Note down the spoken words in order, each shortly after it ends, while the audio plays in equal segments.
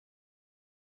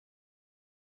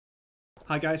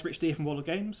Hi guys, Rich D from Warlord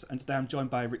Games, and today I'm joined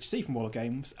by Rich C from Warlord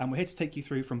Games, and we're here to take you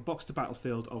through from box to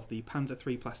battlefield of the Panzer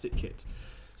III plastic kit.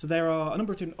 So there are a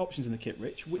number of different options in the kit,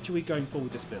 Rich. Which are we going for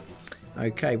with this build?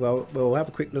 Okay, well, we'll have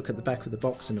a quick look at the back of the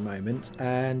box in a moment,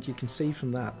 and you can see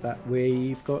from that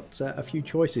we've got a few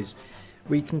choices.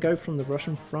 We can go from the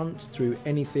Russian front through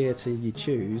any theatre you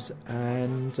choose,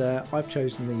 and I've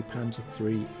chosen the Panzer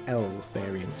III L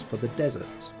variant for the desert.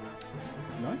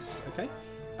 Nice, okay.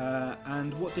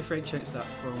 And what differentiates that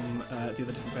from the other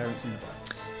different variants in the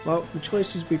box? Well, the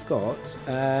choices we've got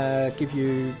give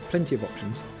you plenty of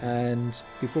options, and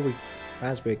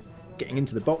as we're getting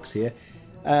into the box here,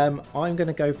 I'm going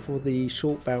to go for the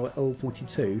short barrel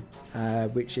L42,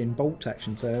 which in bolt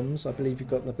action terms, I believe you've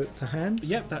got the book to hand.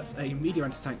 Yep, that's a medium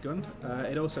anti-tank gun.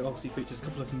 It also obviously features a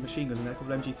couple of machine guns in there, a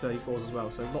couple of MG34s as well,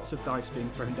 so lots of dice being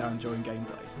thrown down during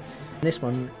gameplay. This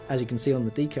one, as you can see on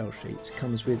the decal sheet,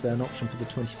 comes with an option for the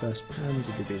 21st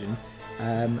Panzer Division,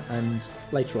 and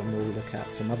later on we'll look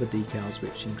at some other decals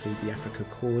which include the Africa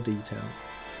Corps detail.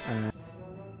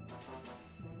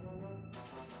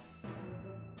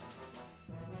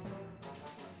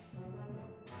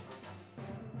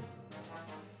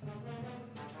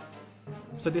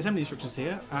 So the assembly instructions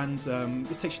here, and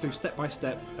this takes you through step by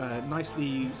step,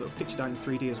 nicely sort of pictured out in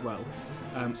 3D as well.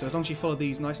 So as long as you follow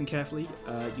these nice and carefully,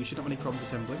 you should not have any problems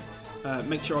assembling.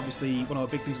 Make sure, obviously, one of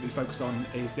the big things that we focus on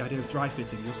is the idea of dry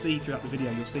fitting. You'll see throughout the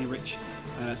video, you'll see Rich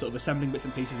sort of assembling bits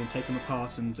and pieces and taking them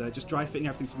apart, and just dry fitting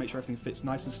everything to make sure everything fits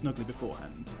nice and snugly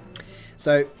beforehand.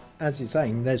 So, as you're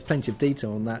saying, there's plenty of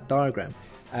detail on that diagram.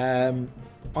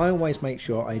 I always make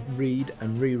sure I read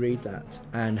and reread that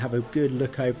and have a good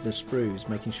look over the sprues,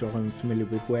 making sure I'm familiar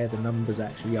with where the numbers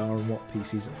actually are and what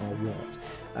pieces are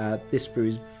what. This sprue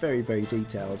is very, very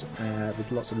detailed with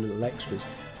lots of little extras,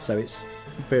 so it's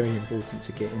very important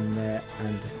to get in there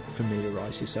and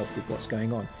familiarise yourself with what's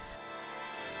going on.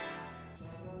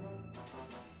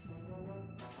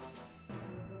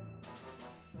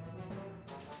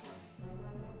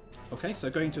 Okay,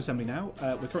 so going into assembly now,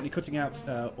 we're currently cutting out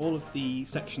all of the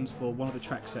sections for one of the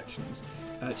track sections.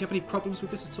 Do you have any problems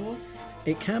with this at all?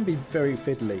 It can be very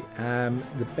fiddly.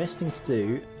 The best thing to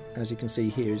do, as you can see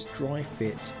here, is dry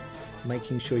fit,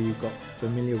 making sure you've got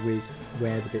familiar with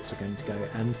where the bits are going to go,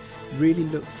 and really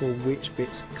look for which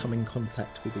bits come in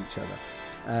contact with each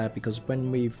other. Because when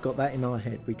we've got that in our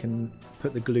head, we can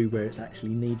put the glue where it's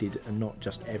actually needed and not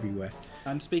just everywhere.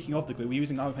 And speaking of the glue, we're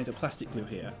using Armor Painter plastic glue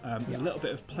here. There's a little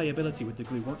bit of playability with the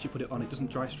glue. Once you put it on, it doesn't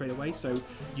dry straight away, so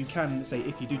you can say,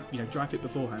 if you do dry fit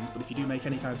beforehand, but if you do make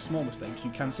any kind of small mistakes,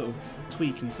 you can sort of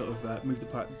tweak and sort of move the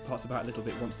parts about a little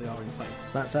bit once they are in place.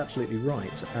 That's absolutely right.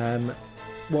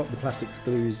 What the plastic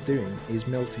glue is doing is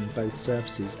melting both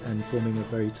surfaces and forming a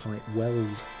very tight weld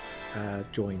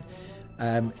join.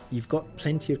 You've got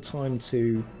plenty of time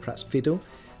to perhaps fiddle.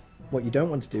 What you don't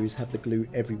want to do is have the glue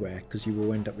everywhere, because you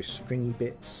will end up with stringy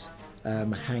bits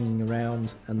hanging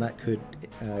around, and that could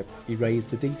erase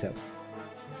the detail.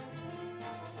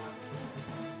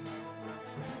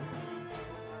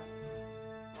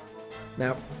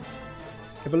 Now,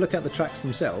 if I look at the tracks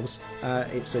themselves,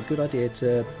 it's a good idea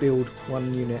to build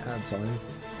one unit at a time,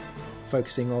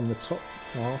 focusing on the top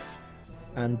half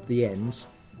and the ends.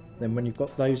 Then when you've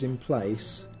got those in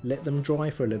place, let them dry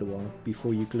for a little while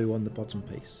before you glue on the bottom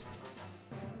piece.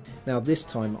 Now this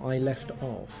time I left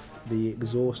off the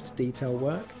exhaust detail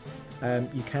work.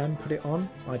 You can put it on,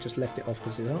 I just left it off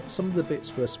because some of the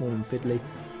bits were small and fiddly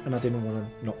and I didn't want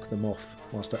to knock them off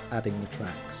whilst adding the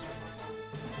tracks.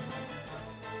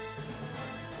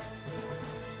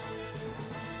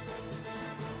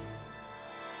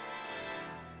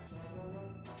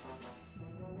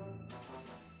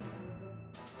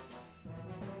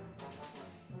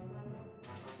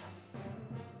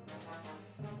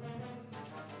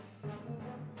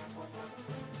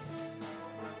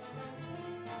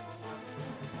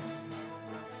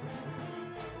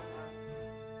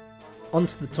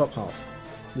 Onto the top half.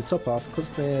 The top half,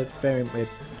 because the variant we're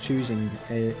choosing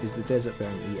is the desert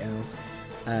variant, the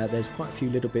L, there's quite a few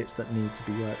little bits that need to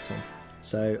be worked on.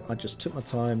 So I just took my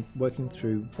time working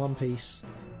through one piece,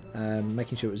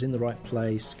 making sure it was in the right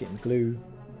place, getting the glue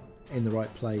in the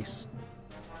right place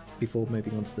before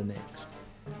moving on to the next.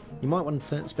 You might want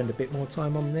to spend a bit more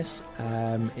time on this.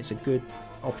 It's a good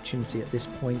opportunity at this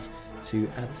point to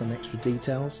add some extra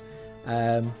details.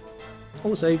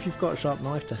 Also, if you've got a sharp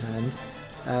knife to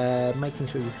hand, making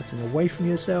sure you're cutting away from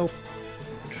yourself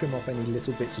trim off any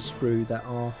little bits of sprue that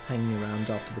are hanging around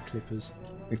after the clippers.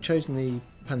 We've chosen the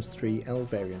Panzer III L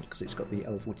variant because it's got the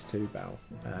L42 barrel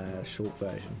short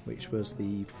version, which was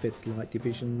the 5th Light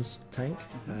Division's tank.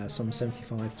 Some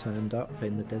 75 turned up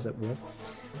in the Desert War.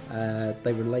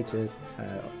 They were later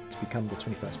to become the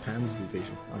 21st Panzer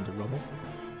Division under Rommel.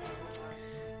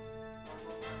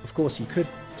 Of course, you could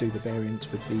do the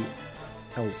variant with the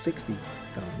L60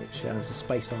 gun, which has a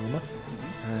spaced armour,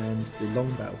 and the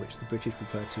long barrel, which the British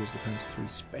refer to as the Panzer III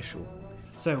Special.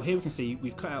 So here we can see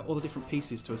we've cut out all the different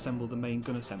pieces to assemble the main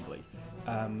gun assembly.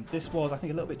 This was, I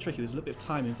think, a little bit tricky. There's a little bit of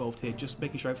time involved here, just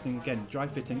making sure everything, again, dry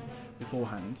fitting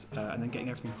beforehand, and then getting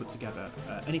everything put together.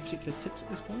 Any particular tips at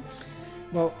this point?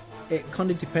 Well, it kind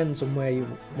of depends on where you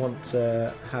want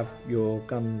to have your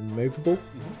gun movable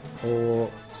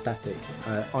or static,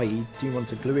 i.e. do you want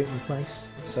to glue it in place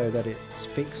so that it's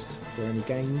fixed for any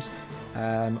games,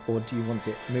 or do you want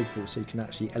it movable so you can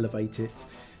actually elevate it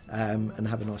and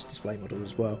have a nice display model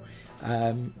as well.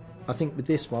 I think with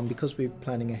this one, because we were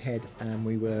planning ahead and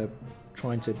we were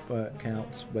trying to work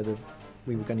out whether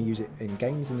we were going to use it in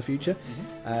games in the future,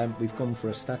 we've gone for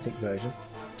a static version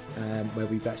where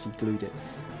we've actually glued it.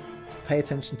 Pay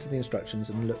attention to the instructions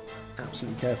and look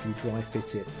absolutely carefully, dry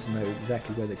fit it to know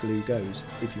exactly where the glue goes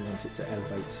if you want it to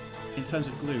elevate. In terms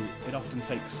of glue, it often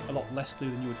takes a lot less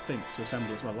glue than you would think to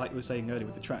assemble as well. Like we were saying earlier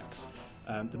with the tracks,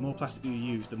 the more plastic you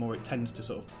use, the more it tends to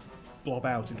sort of blob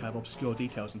out and kind of obscure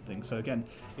details and things. So again,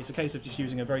 it's a case of just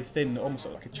using a very thin, almost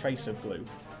sort of like a trace of glue.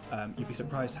 You'd be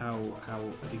surprised how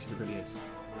adhesive it really is.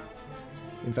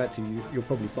 In fact, you'll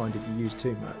probably find if you use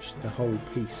too much, the whole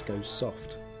piece goes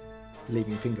soft,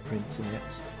 leaving fingerprints in it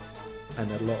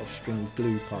and a lot of stringy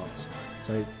glue parts.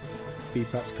 So be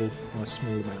practical by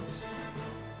small amounts.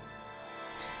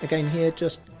 Again here,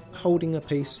 just holding a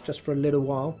piece just for a little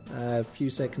while, a few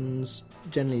seconds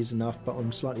generally is enough, but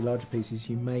on slightly larger pieces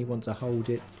you may want to hold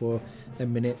it for a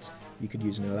minute. You could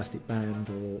use an elastic band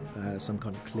or some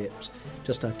kind of clips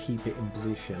just to keep it in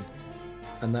position,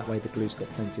 and that way the glue's got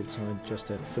plenty of time just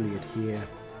to fully adhere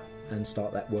and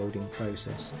start that welding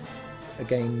process.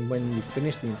 Again, when you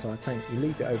finish the entire tank, you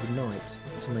leave it overnight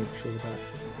to make sure that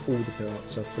all the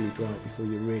parts are fully dry before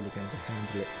you're really going to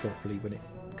handle it properly when it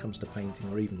comes to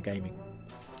painting or even gaming.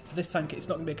 For this tank, it's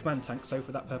not going to be a command tank, so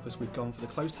for that purpose we've gone for the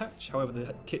closed hatch. However,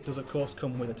 the kit does of course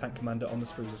come with a tank commander on the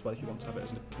sprues as well if you want to have it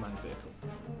as a command vehicle.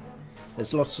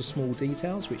 There's lots of small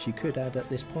details which you could add at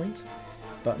this point,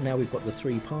 but now we've got the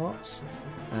 3 parts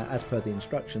as per the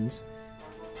instructions.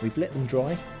 We've let them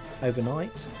dry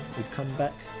overnight, we've come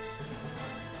back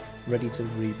ready to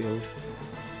rebuild.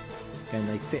 Again,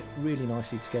 they fit really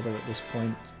nicely together at this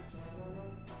point.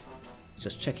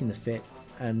 Just checking the fit,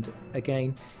 and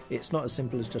again, it's not as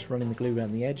simple as just running the glue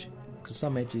around the edge, because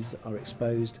some edges are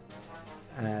exposed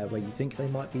where you think they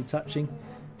might be touching.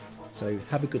 So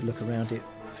have a good look around it,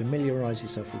 familiarise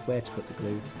yourself with where to put the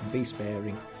glue, and be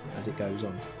sparing as it goes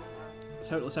on.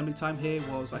 Total assembly time here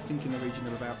was, I think, in the region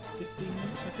of about 15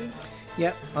 minutes, I think?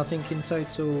 Yeah, I think in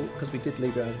total, because we did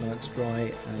leave it overnight to dry,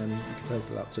 you could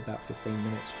total up to about 15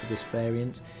 minutes for this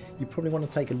variant. You probably want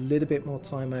to take a little bit more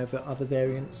time over other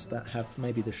variants that have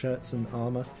maybe the shirts and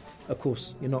armour. Of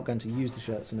course, you're not going to use the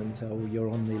shirts until you're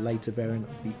on the later variant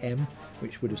of the M,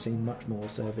 which would have seen much more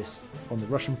service on the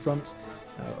Russian front.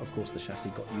 Of course, the chassis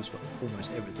got used for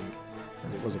almost everything,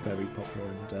 as it was a very popular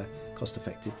and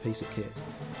cost-effective piece of kit.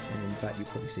 And in fact, you'll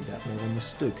probably see that more on the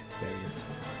Stug variant,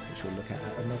 which we'll look at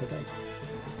another day.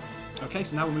 Okay,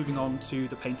 so now we're moving on to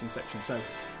the painting section. So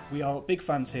we are big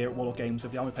fans here at Warlord Games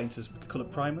of the Army Painter's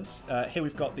coloured primers. Here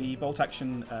we've got the bolt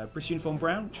action British uniform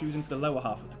brown, which we're using for the lower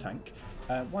half of the tank.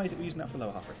 Why is it we're using that for the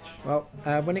lower half, Rich? Well,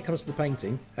 when it comes to the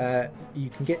painting, you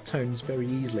can get tones very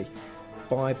easily.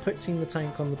 By putting the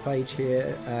tank on the page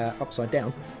here upside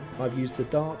down, I've used the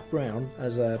dark brown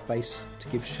as a base to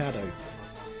give shadow.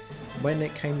 When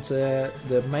it came to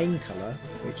the main colour,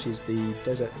 which is the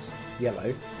desert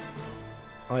yellow,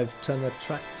 I've turned the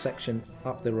track section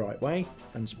up the right way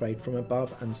and sprayed from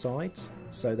above and sides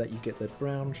so that you get the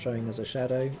brown showing as a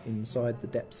shadow inside the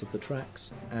depths of the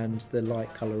tracks and the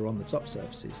light colour on the top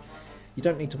surfaces. You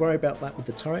don't need to worry about that with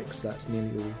the turret because that's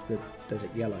nearly all the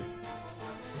desert yellow.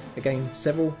 Again,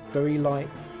 several very light,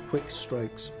 quick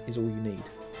strokes is all you need.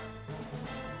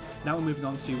 Now we're moving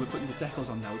on to, we're putting the decals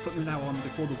on now. We're putting them now on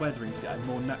before the weathering to get a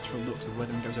more natural look, so the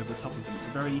weathering goes over the top of them. It's a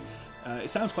very, it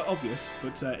sounds quite obvious,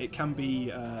 but it can be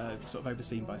sort of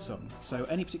overseen by some. So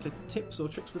any particular tips or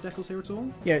tricks with decals here at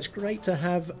all? Yeah, it's great to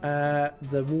have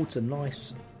the water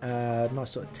nice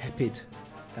sort of tepid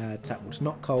tap water.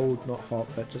 Not cold, not hot,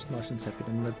 but just nice and tepid.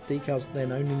 And the decals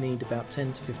then only need about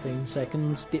 10 to 15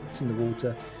 seconds dipped in the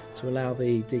water to allow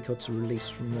the decal to release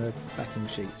from the backing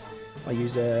sheet. I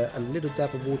use a little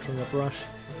dab of water on a brush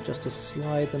just to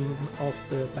slide them off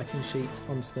the backing sheet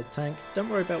onto the tank. Don't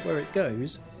worry about where it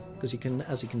goes, because you can,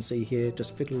 as you can see here,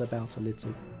 just fiddle about a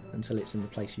little until it's in the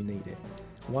place you need it.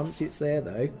 Once it's there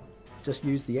though, just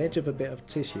use the edge of a bit of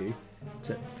tissue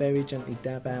to very gently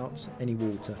dab out any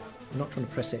water. You're not trying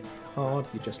to press it hard,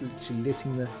 you're just literally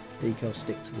letting the decal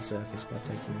stick to the surface by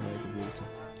taking away the water.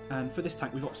 And for this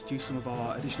tank, we've opted to use some of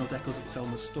our additional decals that we sell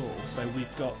in the store. So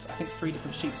we've got, I think, 3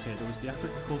 different sheets here. There was the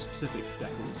Africa Corps specific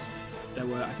decals. There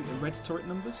were, I think, the red turret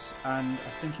numbers, and I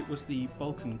think it was the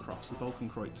Balkenkreuz, the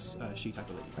Balkenkreuz sheet, I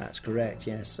believe. That's correct,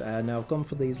 yes. Now I've gone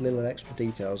for these little extra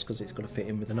details because it's got to fit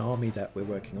in with an army that we're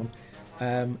working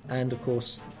on. And of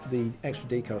course, the extra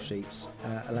decal sheets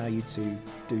allow you to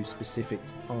do specific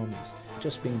armies.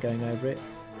 Just been going over it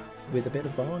with a bit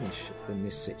of varnish in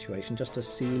this situation, just to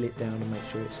seal it down and make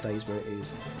sure it stays where it is.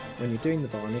 When you're doing the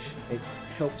varnish, it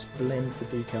helps blend the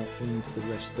decal into the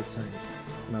rest of the tank.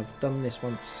 And I've done this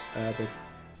once the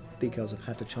decals have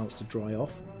had a chance to dry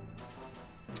off.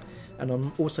 And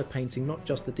I'm also painting not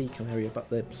just the decal area, but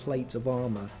the plate of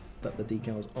armour that the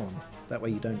decal's on. That way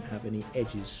you don't have any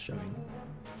edges showing.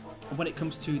 When it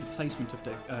comes to the placement of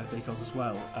decals as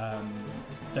well,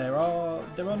 there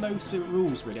are no specific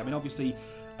rules really. I mean, obviously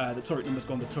the turret numbers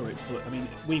go on the turrets, but I mean,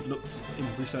 we've looked in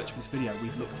research for this video.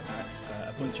 We've looked at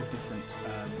a bunch of different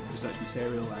research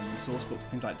material and source books,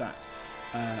 things like that,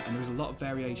 and there's a lot of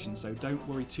variation. So don't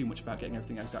worry too much about getting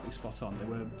everything exactly spot on. There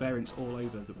were variants all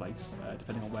over the place,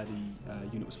 depending on where the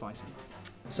unit was fighting.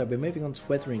 So we're moving on to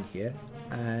weathering here,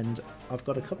 and I've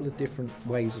got a couple of different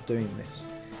ways of doing this.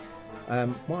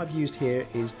 What I've used here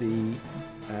is the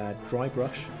dry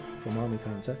brush from Army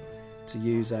Painter to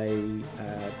use a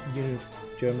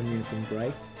German uniform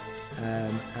grey,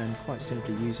 and quite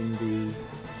simply using the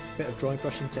bit of dry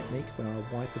brushing technique where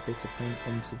I wipe a bit of paint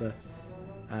onto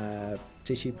the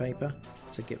tissue paper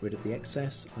to get rid of the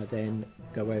excess. I then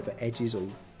go over edges or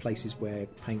places where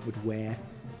paint would wear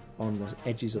on the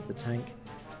edges of the tank,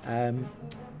 and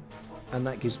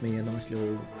that gives me a nice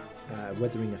little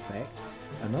weathering effect.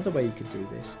 Another way you could do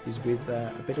this is with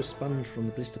a bit of sponge from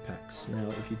the blister packs. Now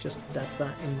if you just dab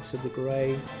that into the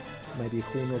grey, maybe a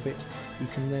corner of it, you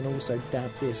can then also dab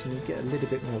this and you get a little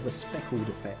bit more of a speckled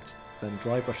effect than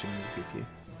dry brushing will give you.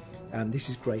 This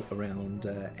is great around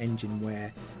engine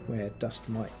wear, where dust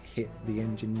might hit the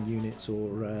engine units or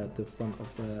the front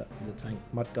of the tank,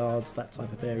 mud guards, that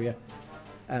type of area.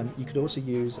 You could also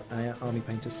use an Army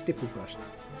Painter stipple brush.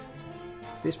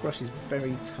 This brush is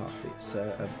very tough, it's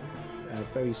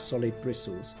very solid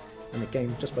bristles, and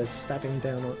again, just by stabbing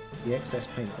down the excess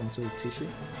paint onto the tissue,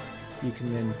 you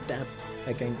can then dab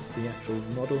against the actual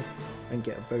model and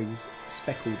get a very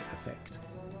speckled effect.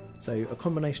 So a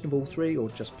combination of all 3, or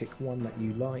just pick one that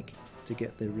you like to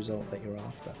get the result that you're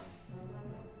after.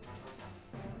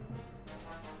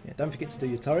 Yeah, don't forget to do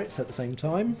your turrets at the same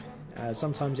time.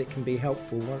 Sometimes it can be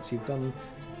helpful once you've done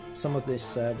some of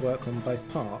this work on both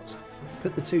parts,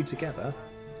 put the 2 together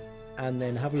and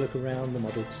then have a look around the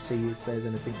model to see if there's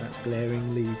anything that's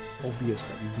glaringly obvious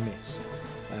that you've missed.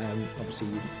 Obviously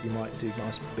you might do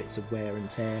nice bits of wear and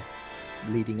tear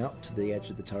leading up to the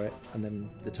edge of the turret, and then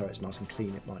the turret's nice and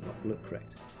clean, it might not look correct.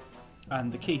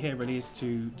 And the key here really is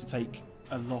to take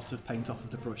a lot of paint off of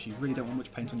the brush. You really don't want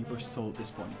much paint on your brush at all at this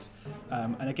point.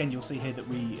 And again, you'll see here that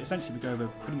we go over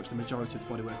pretty much the majority of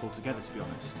the bodywork altogether, to be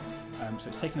honest. So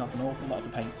it's taking off an awful lot of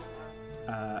the paint,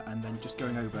 and then just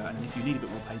going over, and then if you need a bit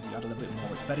more paint, you add a little bit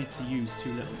more. It's better to use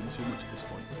too little than too much at this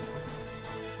point.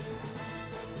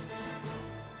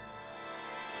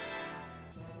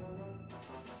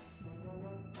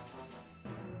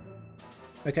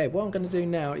 Okay, what I'm going to do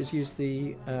now is use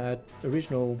the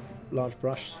original large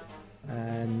brush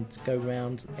and go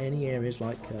around any areas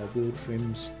like wheel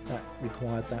trims that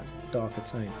required that darker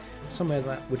tone. Somewhere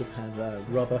that would have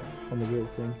had rubber on the wheel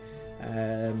thing,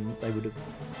 they would have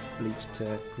bleached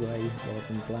to grey rather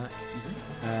than black.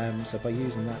 So by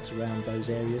using that around those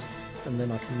areas, and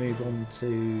then I can move on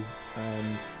to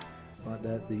like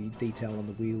the detail on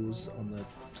the wheels, on the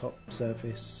top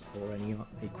surface or any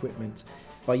equipment.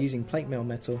 By using plate mail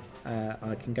metal,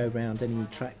 I can go around any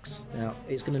tracks. Now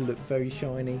it's going to look very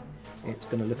shiny, it's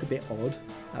going to look a bit odd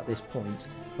at this point,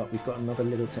 but we've got another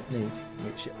little technique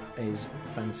which is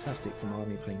fantastic from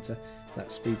Army Painter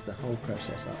that speeds the whole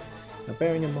process up. Now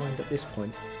bearing in mind at this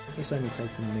point, it's only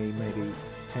taken me maybe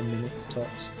 10 minutes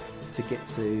tops to get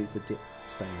to the dip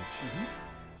stage.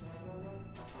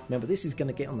 Remember, this is going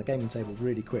to get on the gaming table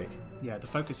really quick. Yeah, the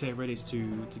focus here really is to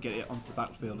get it onto the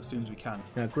battlefield as soon as we can.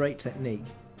 Now, a great technique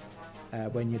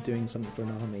when you're doing something for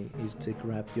an army is to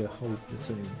grab your whole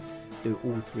platoon to do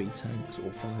all 3 tanks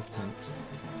or 5 tanks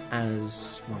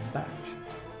as one batch.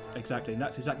 Exactly, and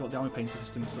that's exactly what the army painting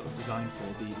system is sort of designed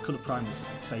for. The colour primers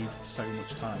save so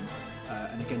much time,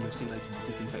 and again you'll see later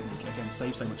the dipping technique again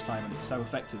saves so much time, and it's so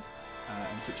effective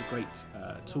and such a great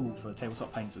tool for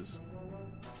tabletop painters.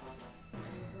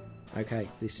 Okay,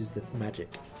 this is the magic.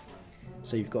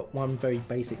 So you've got one very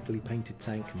basically painted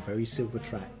tank and very silver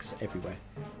tracks everywhere.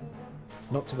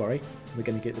 Not to worry, we're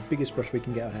going to get the biggest brush we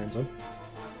can get our hands on,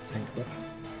 tank brush.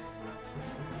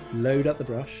 Load up the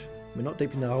brush. We're not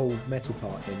dipping the whole metal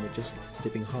part in, we're just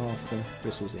dipping half the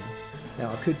bristles in.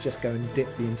 Now I could just go and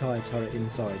dip the entire turret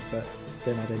inside, but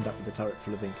then I'd end up with the turret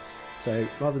full of ink. So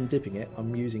rather than dipping it,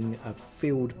 I'm using a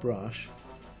filled brush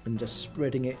and just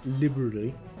spreading it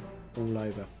liberally all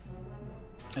over.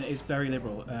 And it is very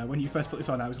liberal. When you first put this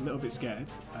on I was a little bit scared,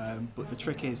 but the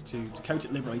trick is to coat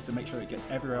it liberally to make sure it gets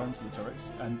everywhere onto the turrets,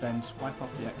 and then just wipe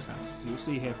off the excess. So you'll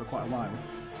see here for quite a while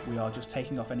we are just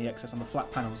taking off any excess on the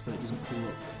flat panels so that it doesn't pull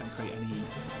up and create any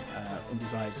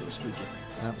undesired sort of streak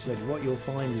effects. Absolutely. What you'll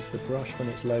find is the brush, when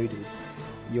it's loaded,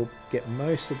 you'll get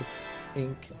most of the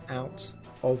ink out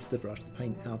of the brush, the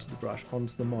paint out of the brush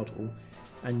onto the model,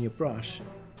 and your brush,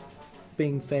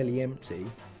 being fairly empty,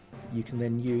 you can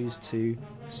then use to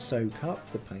soak up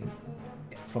the paint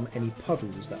from any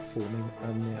puddles that are forming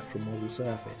on the actual model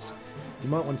surface. You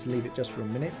might want to leave it just for a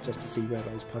minute just to see where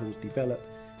those puddles develop,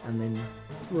 and then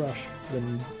brush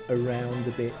them around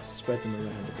a bit, spread them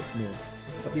around a bit more.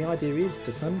 But the idea is,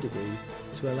 to some degree,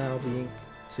 to allow the ink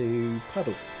to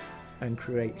puddle and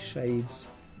create shades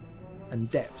and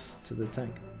depth to the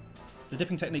tank. The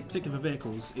dipping technique, particularly for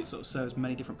vehicles, it sort of serves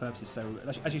many different purposes. So,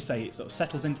 as you say, it sort of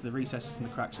settles into the recesses and the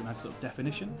cracks and has sort of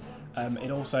definition.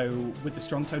 It also, with the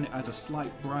strong tone, it adds a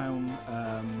slight brown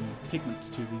pigment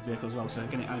to the vehicle as well. So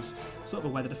again, it adds sort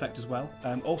of a weathered effect as well.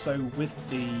 Also, with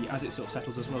as it sort of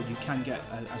settles as well, you can get,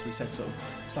 as we said, sort of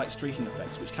slight streaking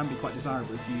effects, which can be quite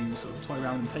desirable if you sort of toy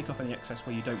around and take off any excess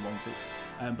where you don't want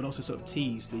it, but also sort of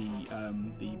tease the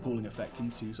pooling effect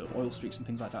into sort of oil streaks and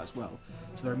things like that as well.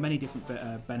 So there are many different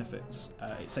benefits.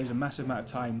 It saves a massive amount of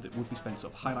time that would be spent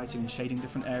sort of highlighting and shading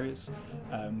different areas.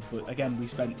 But again, we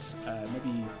spent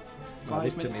maybe 5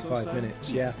 minutes. This took me 5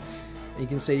 minutes, yeah. You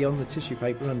can see on the tissue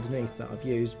paper underneath that I've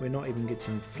used, we're not even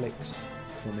getting flicks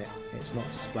from it. It's not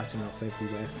splatting off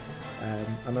everywhere.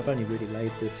 And I've only really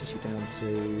laid the tissue down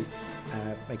to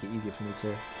make it easier for me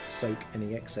to soak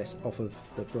any excess off of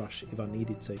the brush if I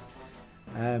needed to.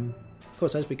 Of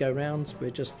course, as we go around,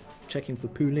 we're just checking for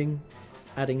pooling,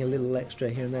 adding a little extra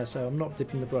here and there, so I'm not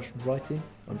dipping the brush right in,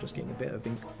 I'm just getting a bit of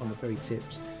ink on the very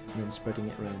tips and then spreading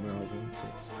it around where I want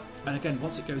it. And again,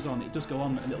 once it goes on, it does go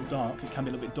on a little dark. It can be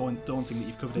a little bit daunting that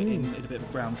you've covered it in a bit of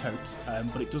a brown coat,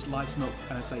 but it does lighten up,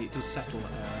 and I say it does settle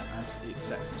as it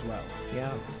sets as well.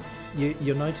 Yeah,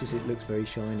 you'll notice it looks very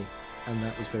shiny, and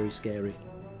that was very scary.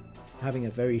 Having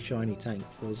a very shiny tank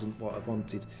wasn't what I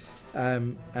wanted,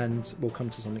 and we'll come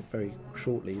to something very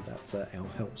shortly that'll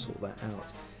help sort that out.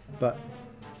 But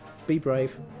be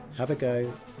brave, have a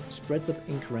go, spread the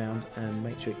ink around and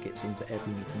make sure it gets into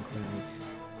every nook and cranny.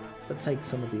 But take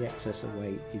some of the excess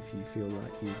away if you feel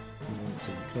like you want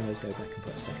to. You can always go back and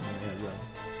put a second layer on.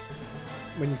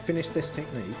 When you finish this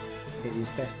technique, it is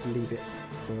best to leave it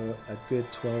for a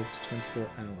good 12 to 24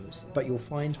 hours. But you'll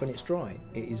find when it's dry,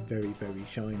 it is very, very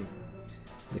shiny.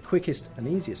 The quickest and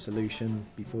easiest solution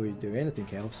before you do anything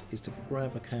else is to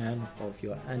grab a can of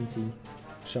your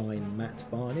anti-shine matte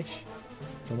varnish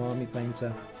from Army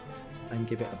Painter and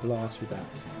give it a blast with that.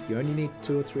 You only need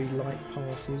 2 or 3 light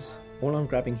passes. All I'm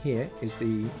grabbing here is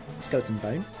the skeleton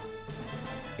bone.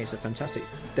 It's a fantastic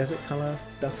desert colour,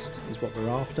 dust is what we're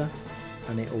after,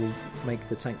 and it will make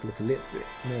the tank look a little bit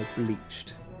more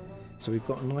bleached. So we've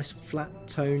got a nice flat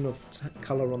tone of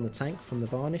colour on the tank from the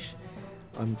varnish.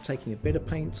 I'm taking a bit of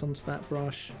paint onto that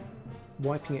brush,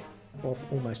 wiping it off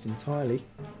almost entirely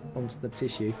onto the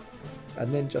tissue,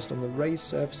 and then just on the raised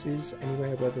surfaces,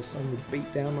 anywhere where the sun would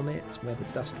beat down on it, where the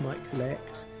dust might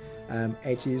collect,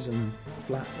 edges and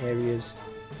flat areas,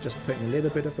 just putting a little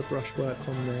bit of a brushwork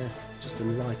on there just to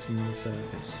lighten the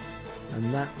surface.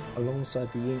 And that,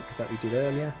 alongside the ink that we did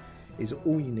earlier, is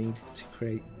all you need to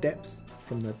create depth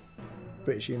from the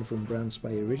British uniform brown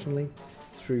spray originally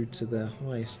through to the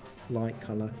highest light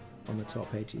colour on the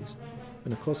top edges.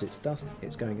 And of course it's dust,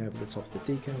 it's going over the top of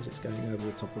the decals, it's going over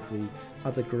the top of the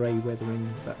other grey weathering,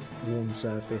 that worn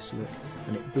surface look,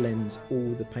 and it blends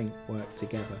all the paint work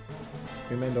together.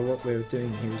 Remember, what we're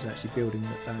doing here is actually building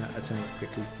a tank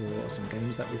quickly for some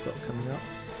games that we've got coming up.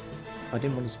 I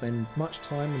didn't want to spend much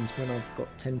time, and when I've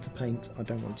got 10 to paint, I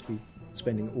don't want to be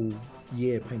spending all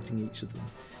year painting each of them.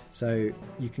 So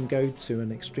you can go to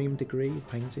an extreme degree of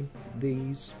painting.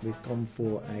 These, we've gone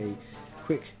for a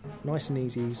quick, nice and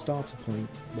easy starter point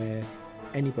where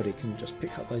anybody can just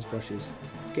pick up those brushes,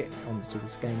 get onto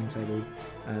this gaming table,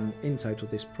 and in total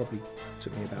this probably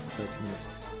took me about 30 minutes.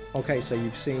 Okay, so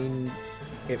you've seen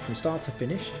it from start to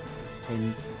finish.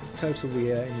 In total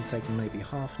we only taken maybe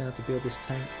half an hour to build this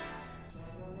tank.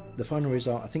 The final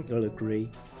result, I think you'll agree,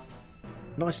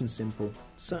 nice and simple,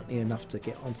 certainly enough to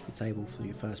get onto the table for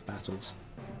your first battles.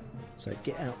 So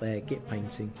get out there, get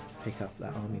painting, pick up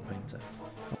that army painter.